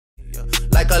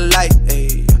like a light,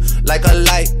 ayy, like a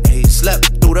light, ayy.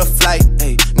 Slept through the flight,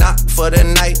 ayy, not for the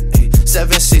night, ayy.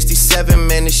 767,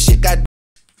 man, this shit got.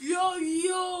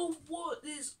 Yo, what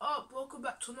is up? Welcome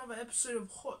back to another episode of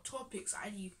Hot Topics. I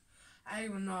didn't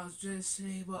even know I was doing this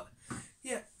today, but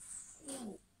yeah.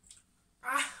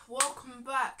 Welcome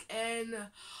back, and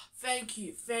thank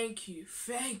you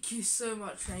so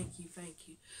much, thank you.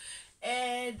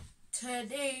 And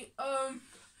today,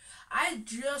 I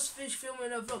just finished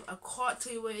filming a vlog. I can't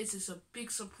tell you what it is. It's a big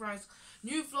surprise.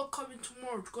 New vlog coming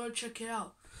tomorrow. Go and check it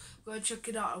out.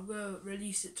 I'm gonna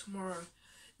release it tomorrow.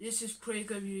 This is probably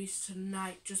gonna be released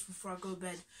tonight, just before I go to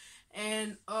bed.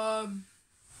 And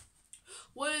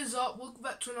what is up? Welcome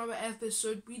back to another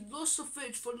episode. We lost the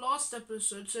footage for last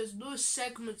episode, so there's no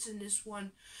segments in this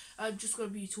one. I'm just gonna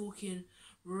be talking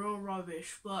real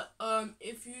rubbish. But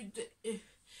if in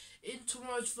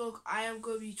tomorrow's vlog, I'm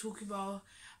gonna be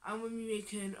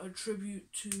making a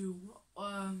tribute to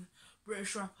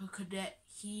British rapper Cadet.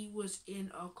 He was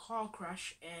in a car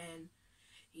crash and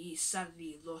he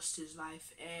sadly lost his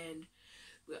life, and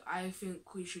I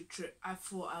think we should. I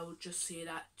thought I would just say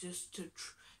that just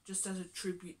as a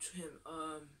tribute to him.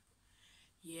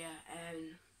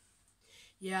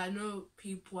 I know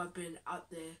people have been out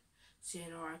there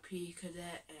saying R.I.P.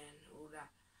 Cadet and all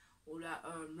that.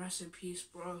 Rest in peace,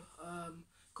 bro.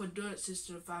 Condolences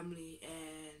to the family,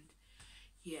 and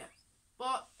yeah.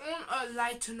 But on a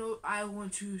lighter note, I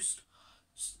want to.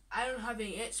 I don't have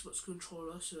any Xbox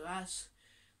controller, so that's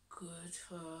good.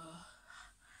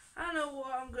 I don't know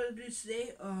what I'm gonna do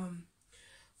today.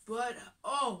 But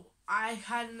I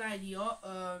had an idea.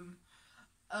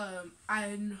 I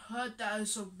heard that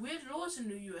there's some weird laws in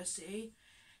the USA,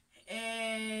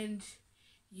 and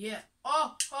yeah.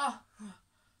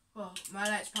 My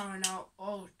light's powering out.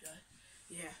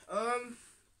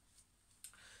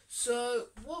 So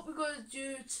what we're gonna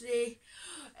do today,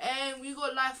 and we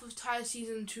got Life of Ty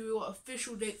season 2. Got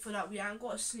official date for that. We haven't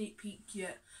got a sneak peek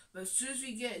yet, but as soon as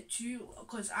we get it to you,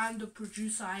 because I'm the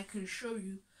producer, I can show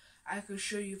you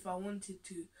if I wanted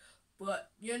to.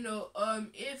 But you know,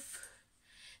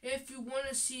 if you want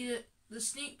to see the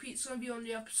sneak peek's gonna be on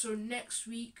the episode next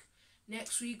week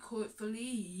hopefully.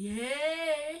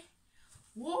 Yay!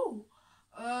 Whoa!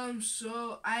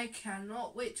 So I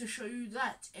cannot wait to show you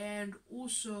that. And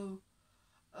also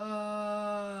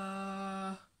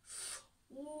and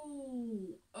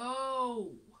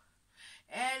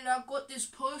I got this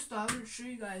poster. I haven't shown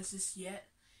you guys this yet.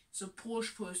 It's a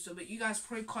Porsche poster, but you guys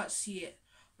probably can't see it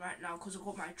right now because I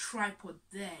got my tripod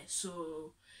there,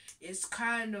 so it's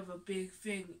kind of a big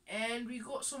thing. And we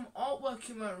got some artwork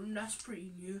in my room that's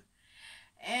pretty new.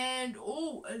 And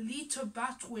Alita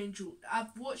Battle Angel.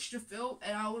 I've watched the film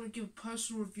and I want to give a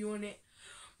personal review on it.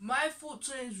 My thoughts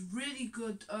on it is really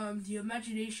good. The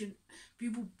imagination,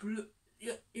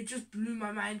 it just blew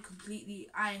my mind completely.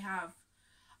 I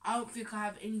don't think I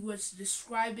have any words to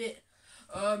describe it.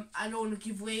 I don't want to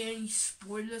give away any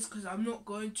spoilers because I'm not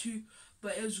going to,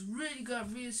 but it was really good. I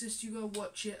really insist you go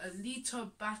watch it.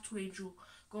 Alita Battle Angel.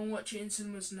 Go and watch it in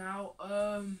cinemas now.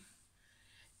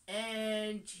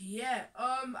 And yeah,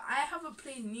 I haven't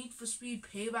played Need for Speed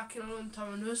Payback in a long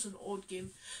time. I know it's an old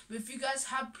game, but if you guys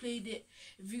have played it,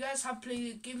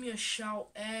 give me a shout.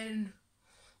 And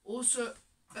also,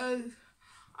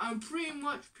 I'm pretty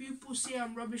much, people say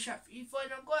I'm rubbish at FIFA,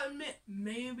 and I've got to admit,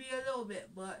 maybe a little bit,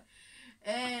 but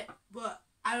I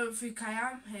don't think I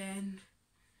am. And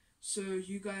so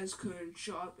you guys can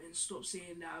shut up and stop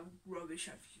saying that I'm rubbish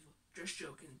at FIFA. Just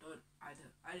joking. I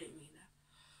didn't mean that.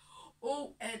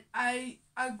 And I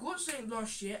got something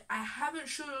last year. I haven't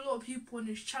showed a lot of people on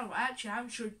this channel. Actually, I haven't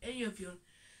showed any of you on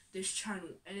this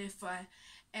channel.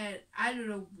 And I don't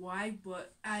know why,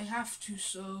 but I have to.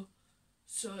 So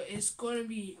it's gonna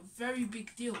be a very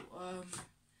big deal.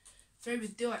 Very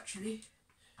big deal actually.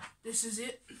 This is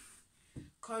it.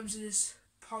 Comes in this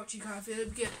pouchy kind of thing. Let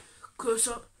me get close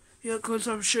up. Yeah, close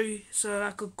up. Show you. So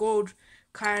like a gold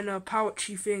kind of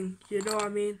pouchy thing. You know what I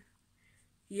mean?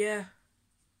 Yeah.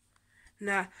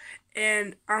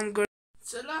 And I'm gonna.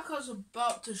 So like I was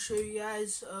about to show you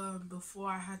guys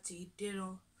before I had to eat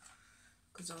dinner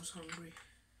because I was hungry.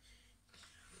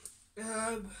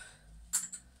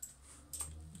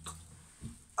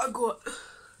 I got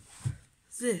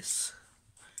this,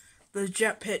 the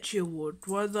Petchey award,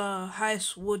 one of the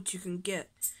highest awards you can get.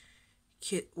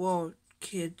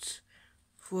 Kids,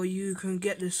 for you can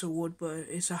get this award, but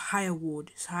it's a high award.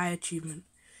 It's a high achievement.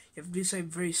 You have to do something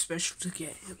very special to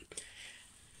get it.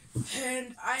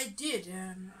 And I did,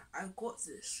 and I got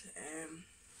this, and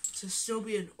to still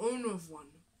be an owner of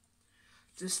one,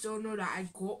 to still know that I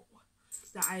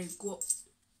got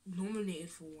nominated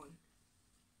for one.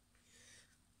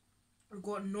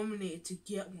 episode got nominated to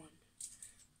get one.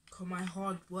 Cause my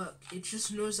hard work. It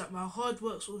just knows that my hard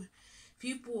work. So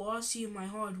people are seeing my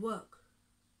hard work.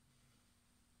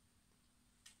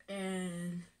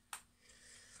 And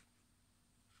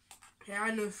yeah,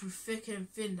 I know through thick and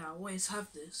thin that I always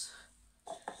have this.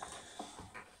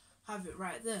 Have it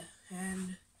right there.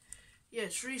 And yeah,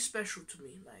 it's really special to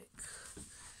me. Like,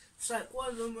 it's like one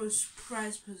of the most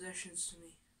prized possessions to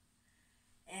me.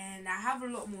 And I have a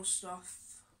lot more stuff.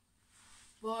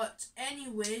 But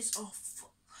anyways, so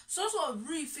I sort of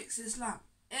really fix this lamp.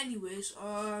 Anyways, we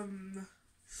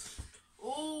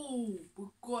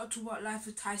got to talk about Life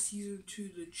of Ty Season 2,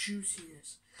 the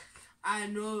juiciness. I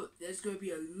know there's going to be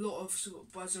a lot of sort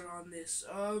of buzz around this.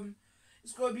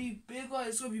 It's going to be bigger,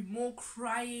 it's going to be more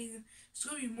crying, it's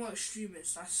going to be more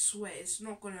extremist, I swear. It's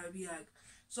not going to be like,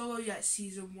 it's not going to be like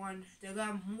Season 1. They're going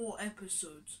to have more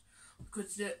episodes.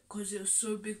 Because it was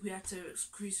so big, we had to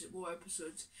increase it more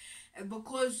episodes. And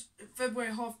because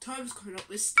February half term's coming up,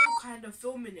 we're still kind of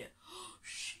filming it. Oh,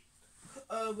 shit.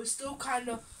 We're still kind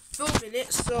of filming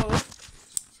it, so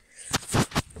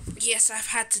yes, I've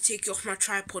had to take it off my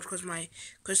tripod because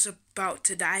it's about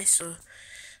to die. So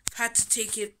I've had to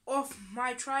take it off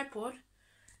my tripod.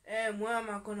 And where am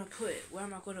I gonna put it?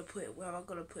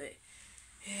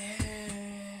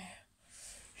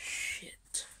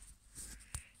 Shit.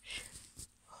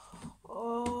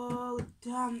 Oh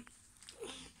damn.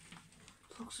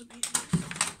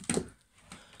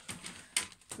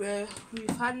 Well,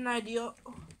 we've had an idea.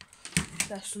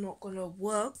 That's not gonna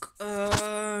work.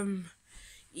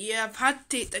 Yeah, I've had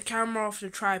to take the camera off the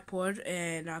tripod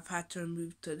and I've had to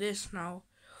move to this now.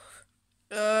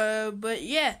 But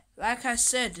yeah, like I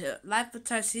said, Life of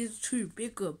Ty Season 2,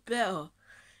 bigger, better,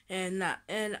 and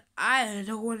I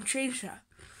don't want to change that.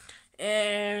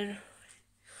 And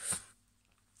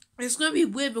it's gonna be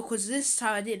weird because this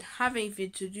time I didn't have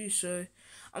anything to do, so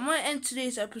I'm gonna end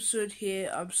today's episode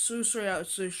here. I'm so sorry I was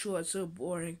so short and so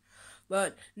boring.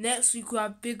 But next week we'll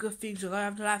have bigger things. We're gonna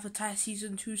have the Life of Ty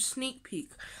Season 2 sneak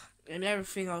peek and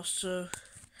everything else. So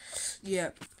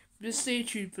yeah, just stay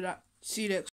tuned for that. See you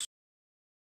next.